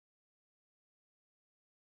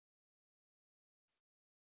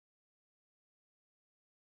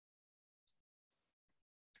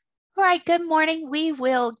All right, good morning. We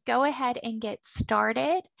will go ahead and get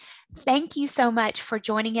started. Thank you so much for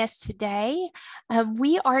joining us today.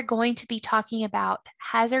 We are going to be talking about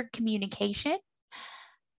hazard communication.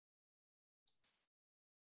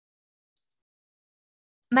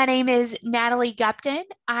 My name is Natalie Gupton.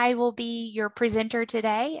 I will be your presenter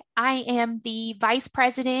today. I am the Vice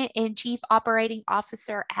President and Chief Operating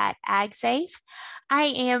Officer at AgSafe. I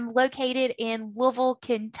am located in Louisville,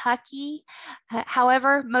 Kentucky.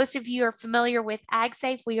 However, most of you are familiar with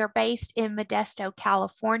AgSafe. We are based in Modesto,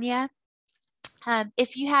 California.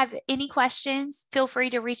 If you have any questions, feel free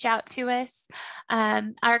to reach out to us.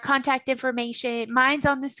 Our contact information, mine's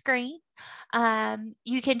on the screen.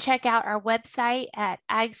 You can check out our website at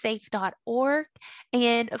agsafe.org.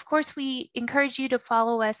 And of course, we encourage you to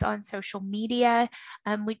follow us on social media.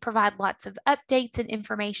 We provide lots of updates and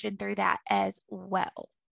information through that as well.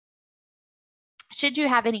 Should you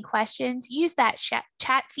have any questions, use that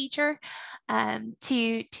chat feature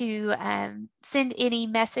to send any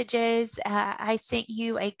messages. I sent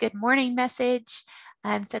you a good morning message,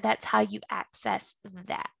 so that's how you access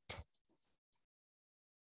that.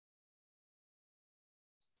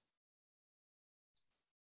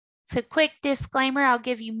 So quick disclaimer, I'll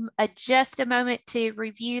give you just a moment to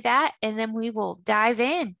review that, and then we will dive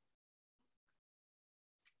in.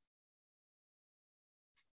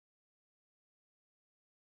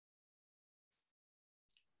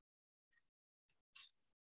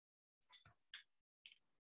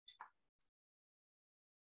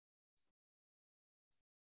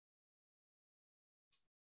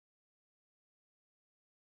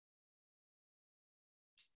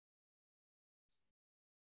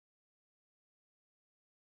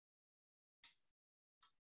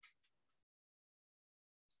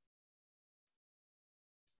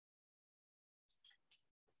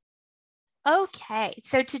 Okay,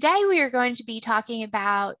 so today we are going to be talking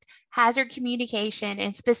about hazard communication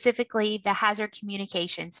and specifically the hazard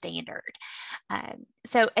communication standard.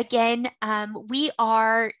 So again, this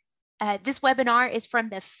webinar is from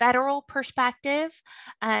the federal perspective,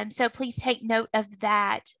 so please take note of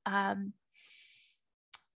that.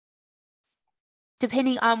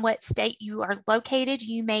 Depending on what state you are located,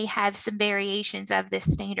 you may have some variations of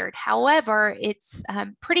this standard. However, it's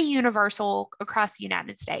pretty universal across the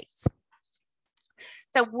United States.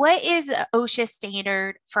 So what is OSHA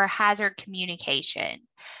standard for hazard communication?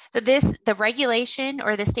 So the regulation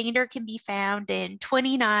or the standard can be found in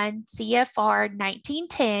 29 CFR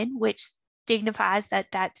 1910, which signifies that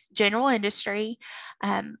that's general industry,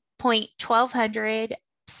 point 1200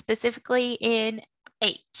 specifically in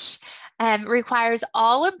H, requires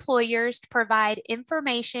all employers to provide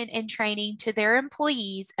information and training to their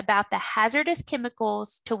employees about the hazardous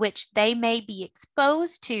chemicals to which they may be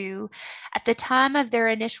exposed to at the time of their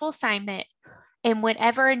initial assignment and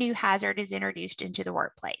whenever a new hazard is introduced into the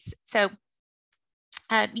workplace. So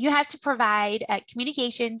you have to provide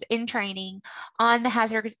communications and training on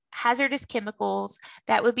the hazardous chemicals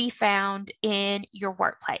that would be found in your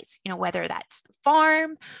workplace, whether that's the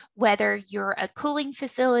farm, whether you're a cooling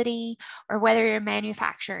facility, or whether you're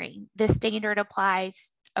manufacturing. The standard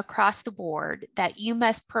applies across the board that you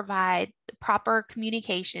must provide the proper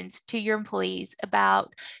communications to your employees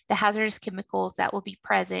about the hazardous chemicals that will be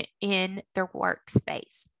present in their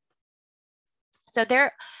workspace. So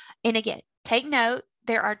and again, take note,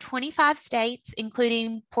 there are 25 states,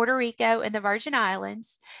 including Puerto Rico and the Virgin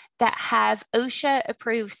Islands, that have OSHA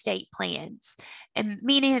approved state plans, and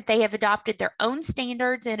meaning that they have adopted their own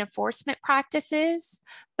standards and enforcement practices.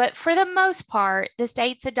 But for the most part, the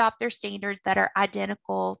states adopt their standards that are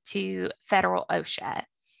identical to federal OSHA.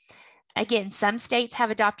 Again, some states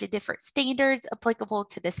have adopted different standards applicable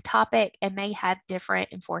to this topic and may have different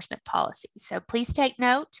enforcement policies. So please take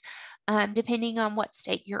note, depending on what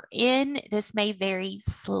state you're in, this may vary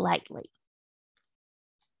slightly.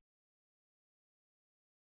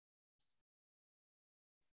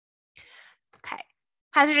 Okay,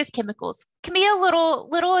 hazardous chemicals can be a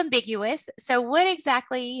little ambiguous. So what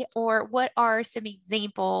exactly, or what are some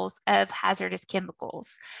examples of hazardous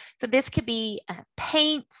chemicals? So this could be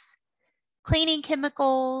paints, cleaning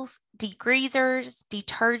chemicals, degreasers,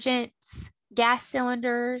 detergents, gas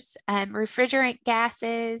cylinders, refrigerant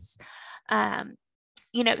gases.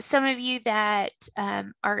 Some of you that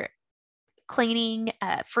are cleaning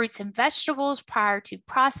fruits and vegetables prior to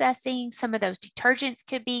processing, some of those detergents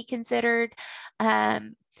could be considered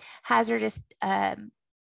hazardous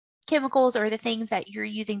chemicals, or the things that you're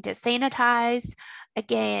using to sanitize.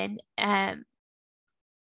 Again,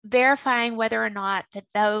 verifying whether or not that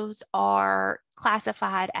those are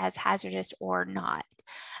classified as hazardous or not.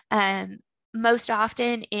 most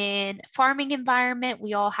often in farming environment,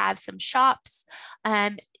 we all have some shops,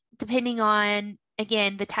 depending on,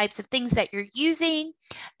 again, the types of things that you're using.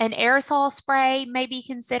 An aerosol spray may be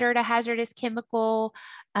considered a hazardous chemical.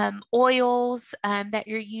 Oils that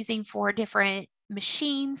you're using for different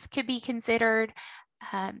machines could be considered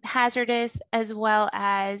hazardous, as well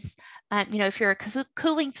as, if you're a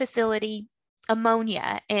cooling facility,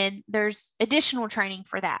 ammonia, and there's additional training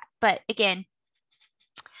for that. But again,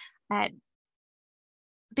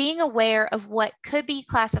 being aware of what could be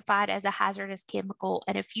classified as a hazardous chemical,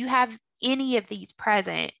 and if you have any of these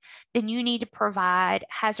present, then you need to provide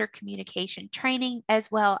hazard communication training, as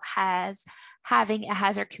well as having a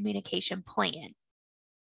hazard communication plan.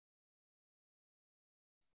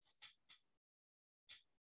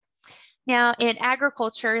 Now in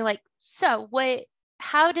agriculture,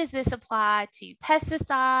 how does this apply to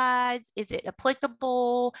pesticides? Is it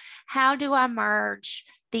applicable? How do I merge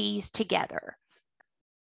these together?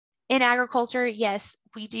 In agriculture, yes,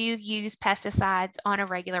 we do use pesticides on a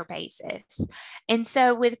regular basis. And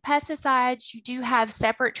so with pesticides, you do have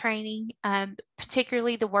separate training,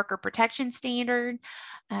 particularly the worker protection standard.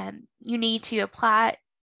 You need to apply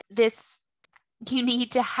this, you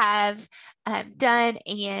need to have done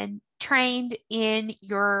and trained in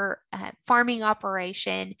your farming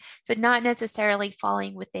operation. So not necessarily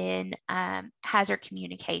falling within hazard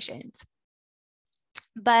communications.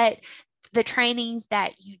 But the trainings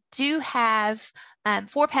that you do have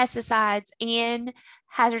for pesticides and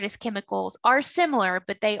hazardous chemicals are similar,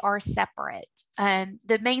 but they are separate.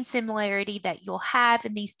 The main similarity that you'll have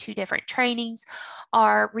in these two different trainings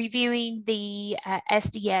are reviewing the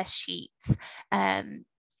SDS sheets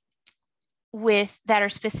that are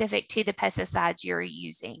specific to the pesticides you're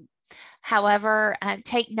using. However,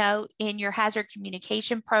 take note, in your hazard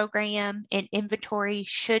communication program, an inventory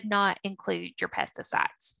should not include your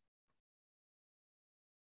pesticides.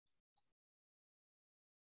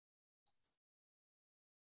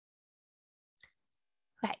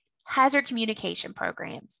 Okay, hazard communication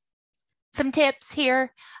programs. Some tips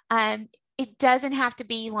here. It doesn't have to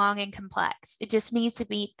be long and complex. It just needs to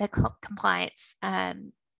be the compliance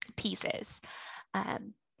pieces.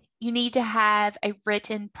 You need to have a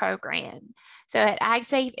written program. So at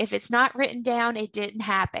AgSafe, if it's not written down, it didn't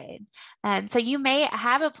happen. So you may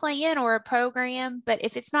have a plan or a program, but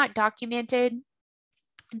if it's not documented,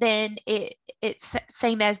 then it's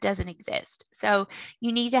same as doesn't exist. So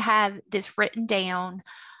you need to have this written down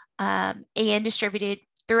and distributed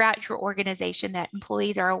throughout your organization, that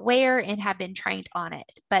employees are aware and have been trained on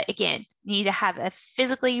it. But again, you need to have a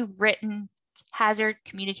physically written hazard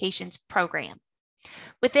communications program.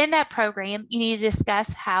 Within that program, you need to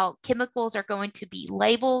discuss how chemicals are going to be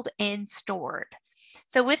labeled and stored.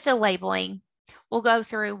 So with the labeling, we'll go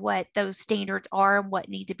through what those standards are and what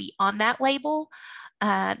need to be on that label.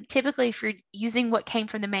 Typically, if you're using what came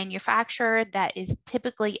from the manufacturer, that is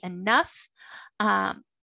typically enough.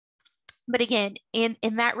 But again, in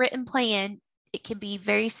that written plan, it can be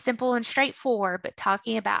very simple and straightforward, but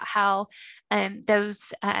talking about how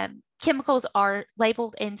those chemicals are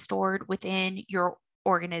labeled and stored within your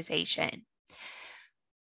organization.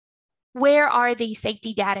 Where are the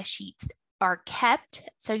safety data sheets are kept?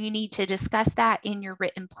 So you need to discuss that in your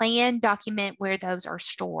written plan, document where those are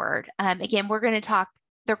stored. Again, we're going to talk,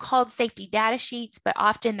 they're called safety data sheets, but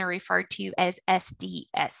often they're referred to as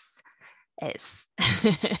SDS.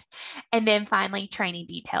 And then finally, training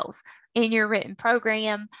details. In your written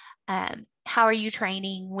program, how are you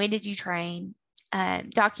training? When did you train?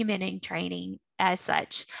 Documenting training as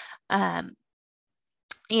such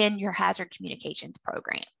in your hazard communications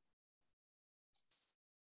program.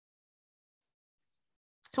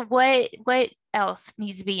 So what else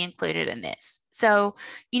needs to be included in this? So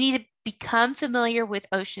you need to become familiar with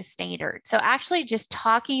OSHA standard. So actually just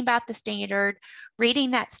talking about the standard,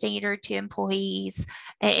 reading that standard to employees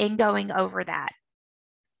and going over that.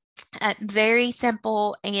 Very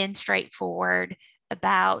simple and straightforward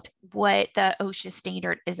about what the OSHA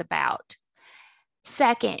standard is about.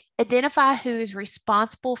 Second, identify who is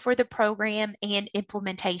responsible for the program and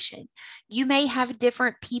implementation. You may have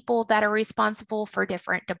different people that are responsible for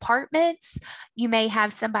different departments. You may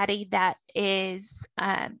have somebody that is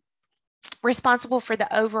responsible for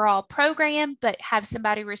the overall program, but have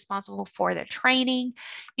somebody responsible for the training.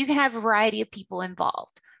 You can have a variety of people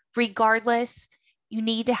involved. Regardless, you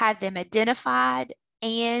need to have them identified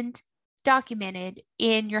and documented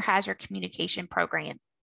in your hazard communication program.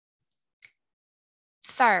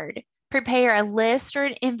 Third, prepare a list or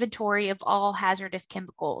an inventory of all hazardous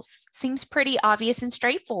chemicals. Seems pretty obvious and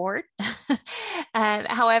straightforward.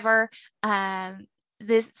 However,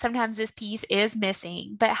 sometimes this piece is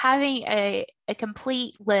missing, but having a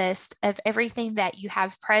complete list of everything that you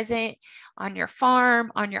have present on your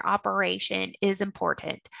farm, on your operation is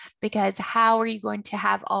important, because how are you going to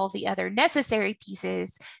have all the other necessary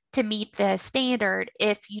pieces to meet the standard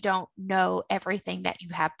if you don't know everything that you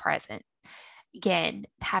have present? Again,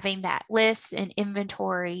 having that list and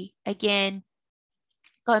inventory, again,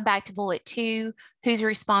 going back to bullet 2, who's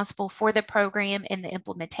responsible for the program and the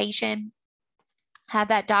implementation? Have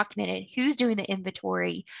that documented. Who's doing the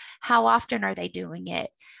inventory? How often are they doing it?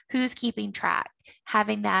 Who's keeping track?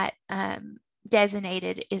 Having that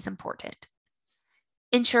designated is important.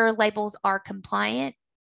 Ensure labels are compliant.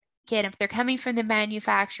 Again, if they're coming from the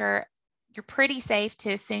manufacturer, you're pretty safe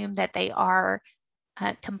to assume that they are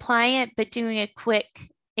compliant, but doing a quick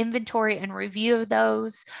inventory and review of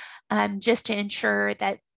those just to ensure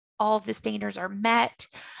that all of the standards are met.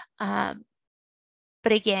 But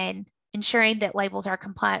again, ensuring that labels are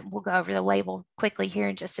compliant. We'll go over the label quickly here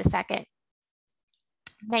in just a second.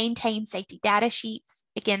 Maintain safety data sheets.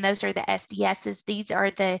 Again, those are the SDSs. These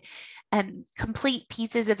are the complete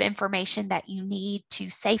pieces of information that you need to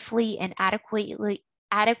safely and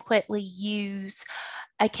adequately use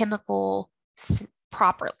a chemical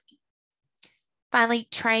properly. Finally,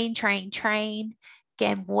 train.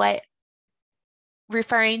 Again,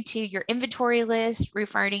 referring to your inventory list,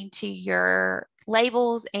 referring to your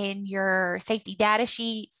labels and your safety data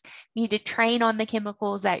sheets. You need to train on the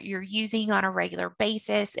chemicals that you're using on a regular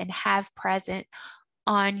basis and have present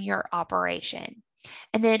on your operation.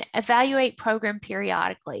 And then evaluate program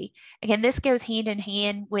periodically. Again, this goes hand in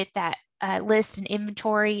hand with that list and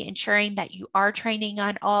inventory, ensuring that you are training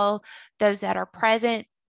on all those that are present,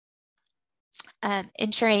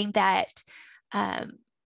 ensuring that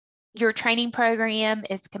your training program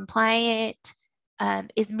is compliant,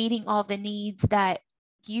 is meeting all the needs that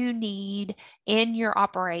you need in your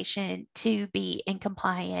operation to be in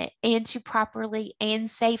compliant and to properly and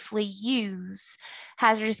safely use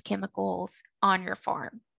hazardous chemicals on your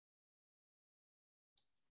farm.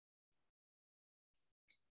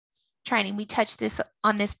 Training, we touched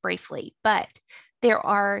on this briefly, but there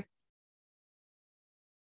are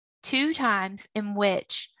 2 times in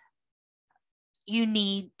which you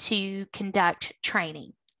need to conduct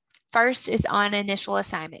training. First is on initial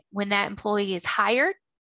assignment. When that employee is hired,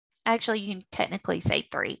 actually you can technically say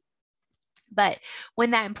 3, but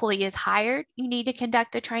when that employee is hired, you need to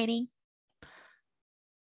conduct the training.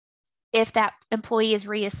 If that employee is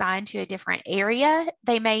reassigned to a different area,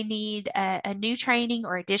 they may need a new training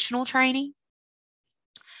or additional training.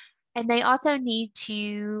 And they also need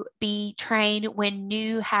to be trained when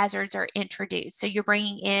new hazards are introduced. So you're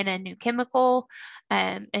bringing in a new chemical,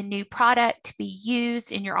 a new product to be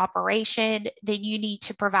used in your operation, then you need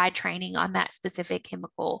to provide training on that specific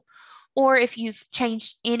chemical. Or if you've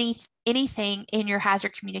changed anything in your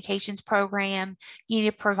hazard communications program, you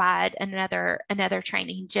need to provide another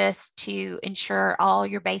training just to ensure all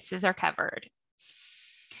your bases are covered.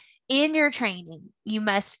 In your training, you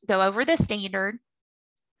must go over the standard.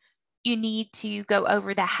 You need to go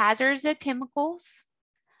over the hazards of chemicals,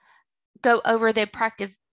 go over the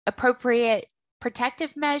appropriate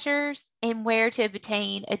protective measures, and where to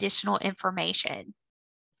obtain additional information.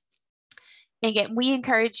 Again, we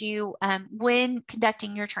encourage you when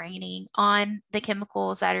conducting your training on the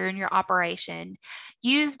chemicals that are in your operation,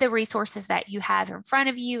 use the resources that you have in front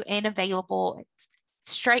of you and available. It's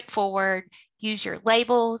straightforward. Use your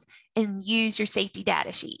labels and use your safety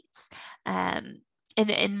data sheets.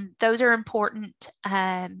 And those are important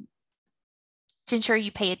to ensure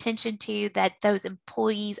you pay attention to, that those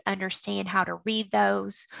employees understand how to read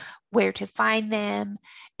those, where to find them,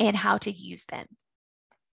 and how to use them.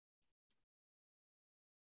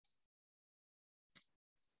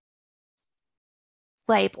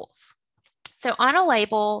 Labels. So on a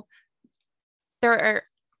label, there are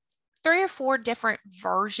 3 or 4 different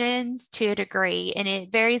versions to a degree, and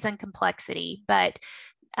it varies in complexity, but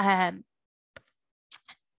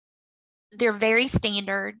they're very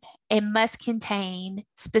standard and must contain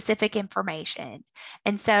specific information.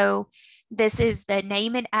 And so this is the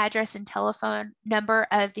name and address and telephone number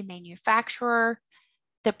of the manufacturer,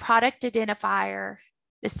 the product identifier,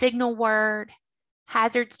 the signal word,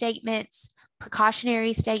 hazard statements,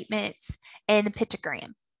 precautionary statements, and the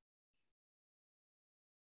pictogram.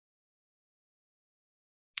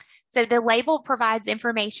 So the label provides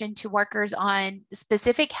information to workers on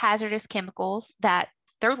specific hazardous chemicals that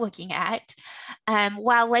they're looking at,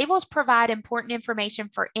 while labels provide important information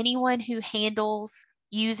for anyone who handles,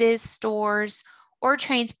 uses, stores, or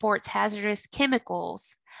transports hazardous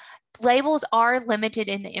chemicals. labels are limited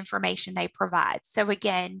in the information they provide. So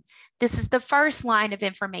again, this is the first line of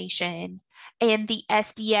information and the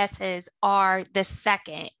SDSs are the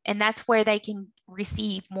second, and that's where they can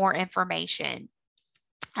receive more information.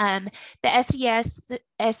 The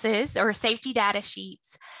SDSs or safety data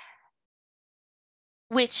sheets,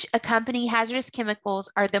 which accompany hazardous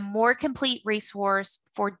chemicals, are the more complete resource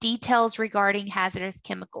for details regarding hazardous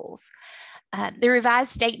chemicals. The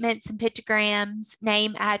revised statements and pictograms,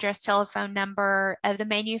 name, address, telephone number of the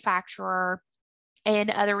manufacturer,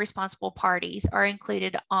 and other responsible parties are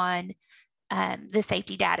included on the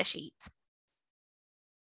safety data sheets.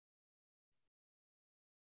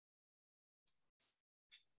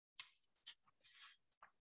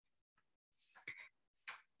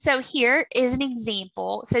 So here is an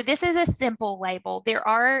example. So this is a simple label. There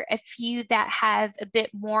are a few that have a bit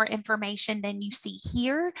more information than you see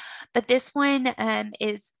here, but this one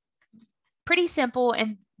is pretty simple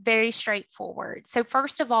and very straightforward. So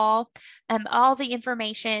first of all the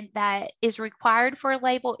information that is required for a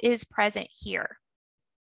label is present here.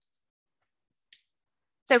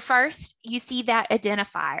 So first, you see that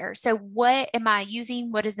identifier. So what am I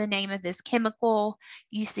using? What is the name of this chemical?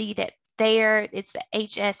 You see that there, it's the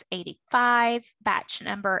HS85 batch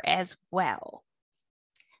number as well.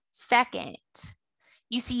 Second,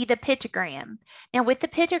 you see the pictogram. Now with the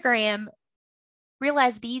pictogram,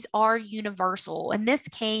 realize these are universal, and this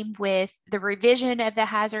came with the revision of the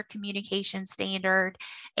hazard communication standard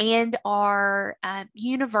and are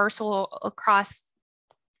universal across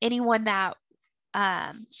anyone that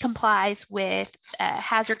complies with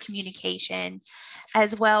hazard communication,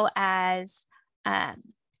 as well as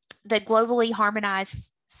the globally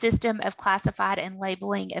harmonized system of classified and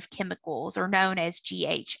labeling of chemicals, or known as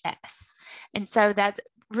GHS. And so that's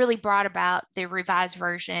really brought about the revised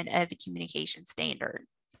version of the communication standard.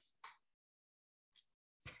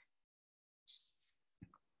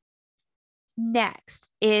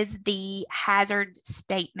 Next is the hazard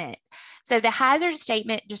statement. So the hazard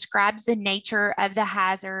statement describes the nature of the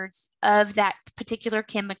hazards of that particular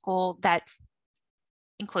chemical that's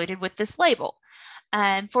included with this label.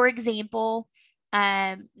 For example,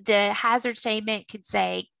 the hazard statement could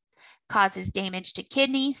say causes damage to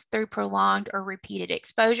kidneys through prolonged or repeated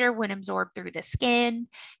exposure when absorbed through the skin.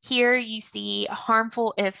 Here you see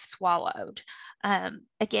harmful if swallowed.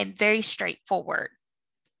 Again, very straightforward.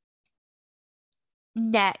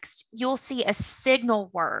 Next, you'll see a signal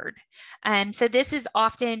word. So this is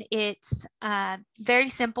often, it's very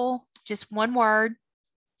simple, just one word.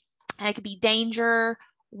 It could be danger,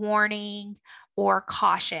 warning, or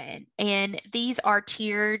caution. And these are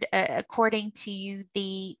tiered according to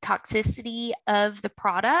the toxicity of the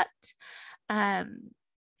product. And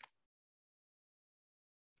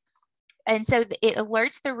so it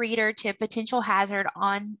alerts the reader to a potential hazard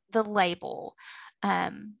on the label.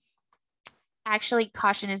 Actually,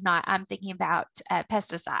 caution is not, I'm thinking about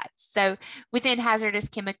pesticides. So within hazardous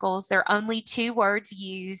chemicals, there are only two words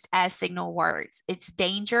used as signal words. It's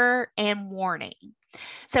danger and warning.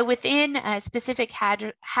 So within a specific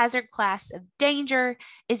hazard class of danger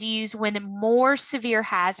is used when more severe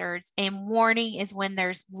hazards, and warning is when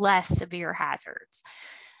there's less severe hazards.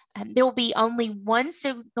 There will be only one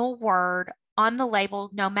signal word on the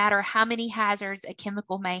label, no matter how many hazards a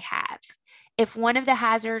chemical may have. If one of the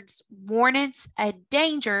hazards warrants a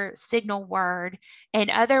danger signal word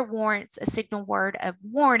and other warrants a signal word of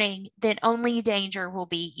warning, then only danger will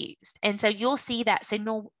be used. And so you'll see that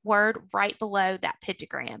signal word right below that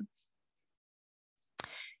pictogram.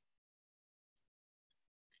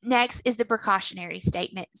 Next is the precautionary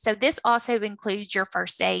statement. So this also includes your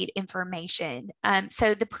first aid information.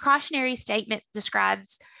 So the precautionary statement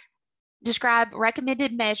describe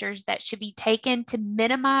recommended measures that should be taken to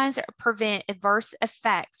minimize or prevent adverse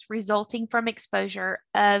effects resulting from exposure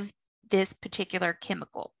of this particular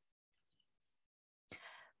chemical,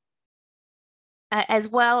 as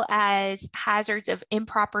well as hazards of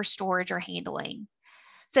improper storage or handling.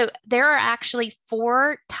 So there are actually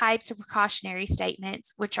 4 types of precautionary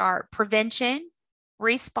statements, which are prevention,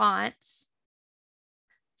 response,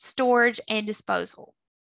 storage, and disposal.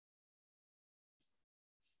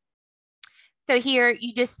 So here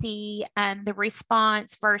you just see the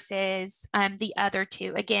response versus the other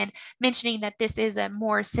two. Again, mentioning that this is a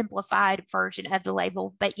more simplified version of the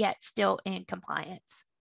label, but yet still in compliance.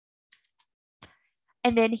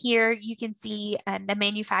 And then here you can see the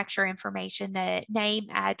manufacturer information, the name,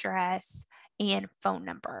 address, and phone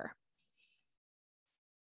number.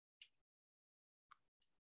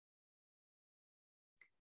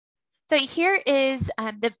 So here is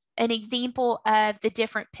an example of the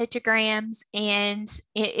different pictograms, and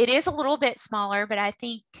it is a little bit smaller, but I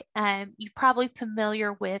think you're probably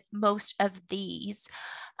familiar with most of these.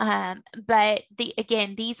 But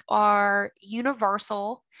again, these are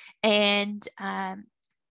universal and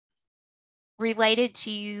related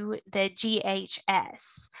to the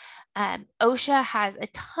GHS. OSHA has a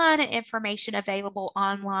ton of information available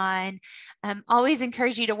online. Always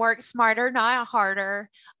encourage you to work smarter, not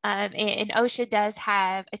harder. And OSHA does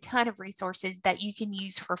have a ton of resources that you can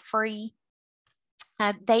use for free.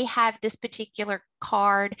 They have this particular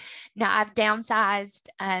card. Now I've downsized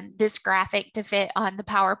this graphic to fit on the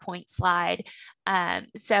PowerPoint slide.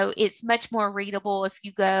 So it's much more readable if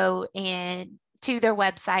you go and to their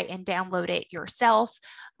website and download it yourself.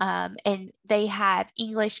 And they have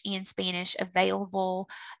English and Spanish available.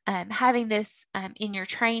 Having this in your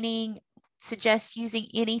training, suggest using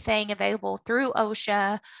anything available through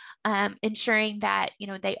OSHA, ensuring that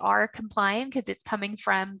they are compliant because it's coming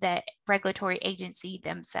from the regulatory agency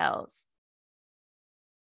themselves.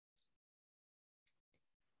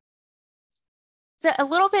 So a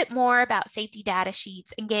little bit more about safety data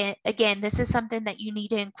sheets. Again, this is something that you need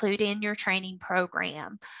to include in your training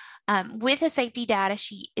program. With a safety data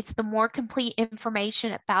sheet, it's the more complete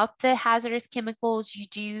information about the hazardous chemicals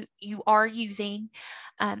you are using.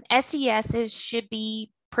 SDSs should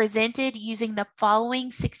be presented using the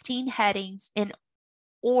following 16 headings in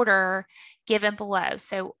order given below.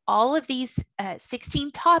 So all of these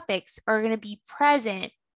 16 topics are going to be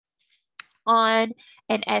present on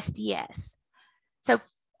an SDS. So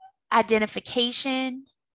identification,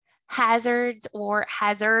 hazards or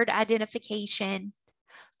hazard identification,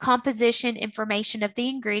 composition information of the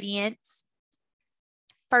ingredients,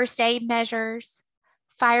 first aid measures,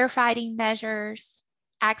 firefighting measures,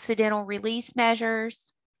 accidental release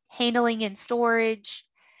measures, handling and storage,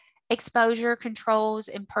 exposure controls,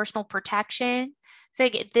 and personal protection. So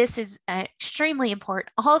again, this is extremely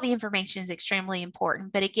important. All the information is extremely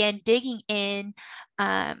important, but again, digging in,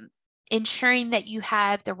 ensuring that you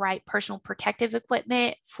have the right personal protective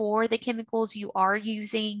equipment for the chemicals you are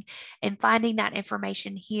using, and finding that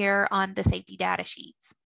information here on the safety data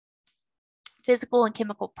sheets. Physical and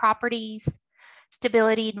chemical properties,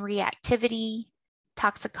 stability and reactivity,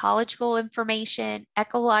 toxicological information,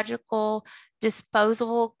 ecological,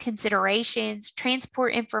 disposable considerations,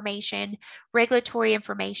 transport information, regulatory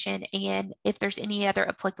information, and if there's any other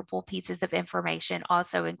applicable pieces of information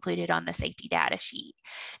also included on the safety data sheet.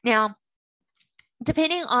 Now,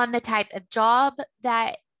 depending on the type of job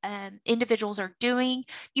that individuals are doing,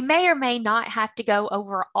 you may or may not have to go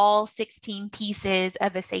over all 16 pieces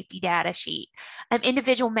of a safety data sheet.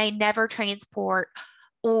 Individual may never transport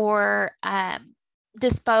or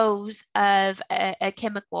dispose of a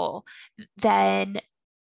chemical, then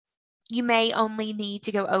you may only need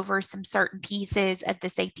to go over some certain pieces of the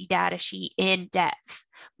safety data sheet in depth,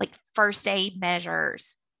 like first aid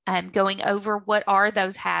measures, going over what are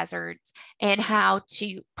those hazards and how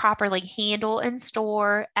to properly handle and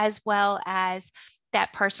store, as well as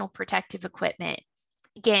that personal protective equipment.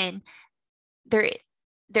 Again, there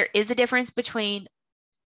is a difference between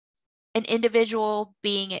an individual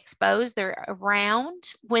being exposed, they're around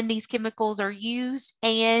when these chemicals are used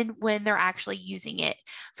and when they're actually using it.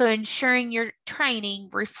 So ensuring your training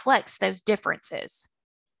reflects those differences.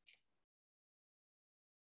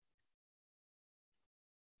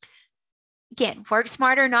 Again, work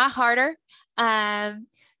smarter, not harder.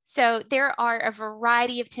 So there are a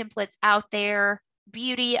variety of templates out there.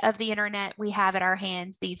 Beauty of the internet we have at our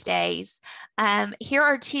hands these days. Here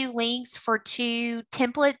are 2 links for 2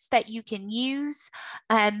 templates that you can use.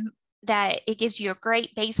 That it gives you a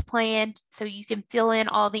great base plan so you can fill in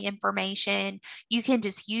all the information. You can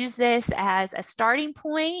just use this as a starting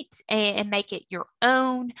point and make it your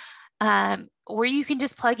own. Or you can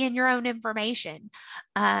just plug in your own information.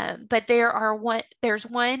 But there's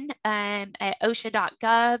one at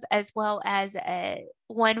OSHA.gov, as well as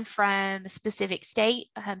one from a specific state,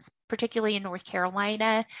 particularly in North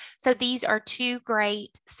Carolina. So these are 2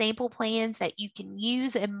 great sample plans that you can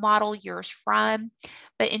use and model yours from,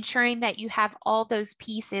 but ensuring that you have all those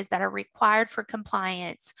pieces that are required for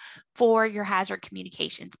compliance for your hazard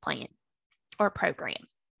communications plan or program.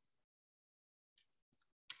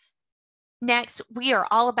 Next, we are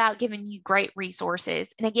all about giving you great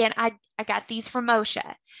resources. And again, I got these from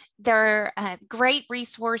OSHA. They're great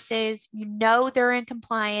resources. You know they're in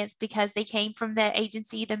compliance because they came from the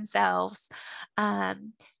agency themselves.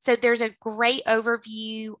 So there's a great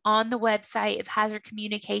overview on the website of hazard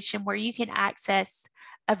communication where you can access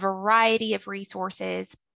a variety of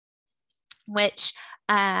resources. which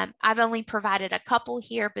I've only provided a couple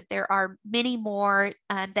here, but there are many more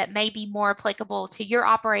that may be more applicable to your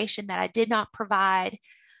operation that I did not provide.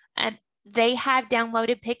 They have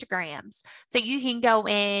downloaded pictograms, so you can go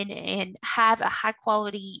in and have a high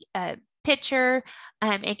quality picture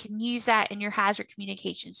and can use that in your hazard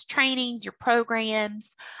communications trainings, your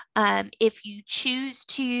programs. If you choose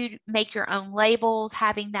to make your own labels,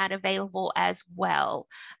 having that available as well.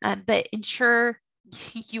 But ensure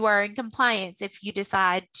you are in compliance if you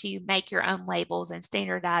decide to make your own labels and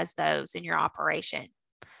standardize those in your operation.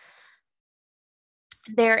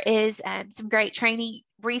 There is some great training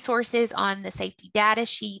resources on the safety data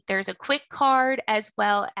sheet. There's a quick card as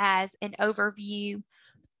well as an overview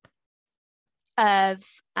of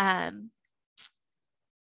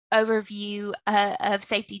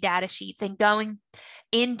safety data sheets and going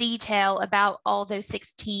in detail about all those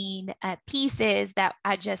 16 pieces that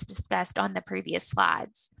I just discussed on the previous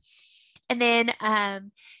slides. And then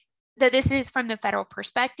though this is from the federal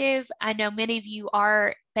perspective, I know many of you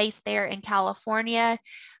are based there in California.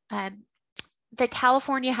 The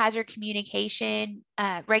California Hazard Communication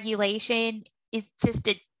regulation is just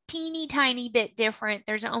a teeny tiny bit different.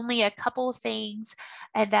 There's only a couple of things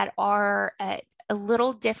that are a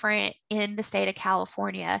little different in the state of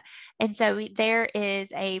California. And so there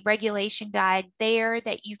is a regulation guide there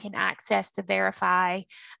that you can access to verify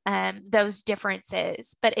those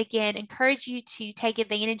differences. But again, encourage you to take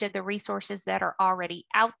advantage of the resources that are already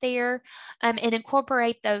out there and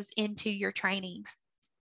incorporate those into your trainings.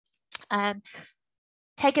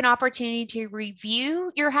 Take an opportunity to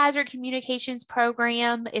review your hazard communications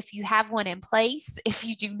program if you have one in place. If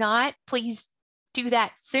you do not, please do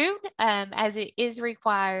that soon as it is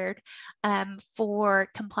required for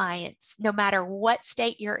compliance. No matter what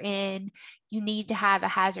state you're in, you need to have a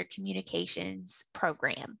hazard communications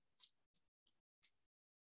program.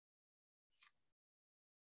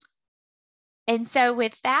 And so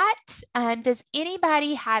with that, does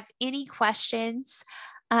anybody have any questions?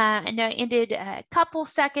 I know it ended a couple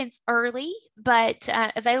seconds early, but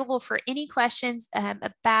available for any questions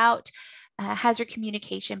about hazard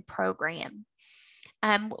communication program.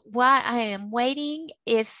 While I am waiting,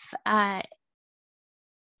 if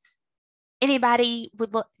anybody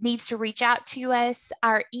needs to reach out to us,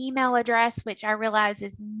 our email address, which I realize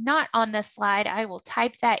is not on the slide, I will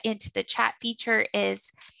type that into the chat feature,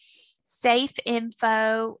 is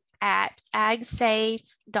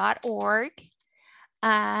safeinfo@agsafe.org.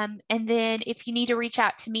 And then if you need to reach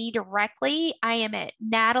out to me directly, I am at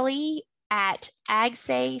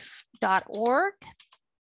natalie@agsafe.org.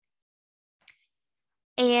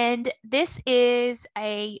 And this is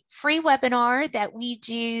a free webinar that we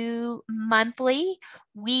do monthly.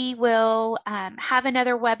 We will have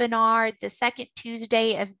another webinar the second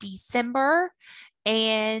Tuesday of December.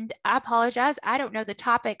 And I apologize, I don't know the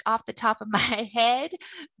topic off the top of my head,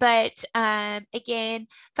 but again,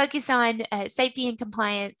 focus on safety and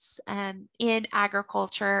compliance in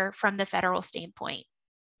agriculture from the federal standpoint.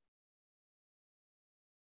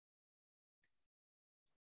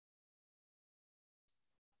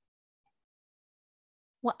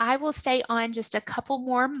 Well, I will stay on just a couple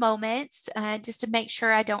more moments just to make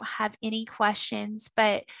sure I don't have any questions,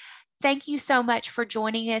 but thank you so much for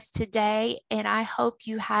joining us today, and I hope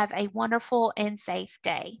you have a wonderful and safe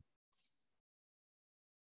day.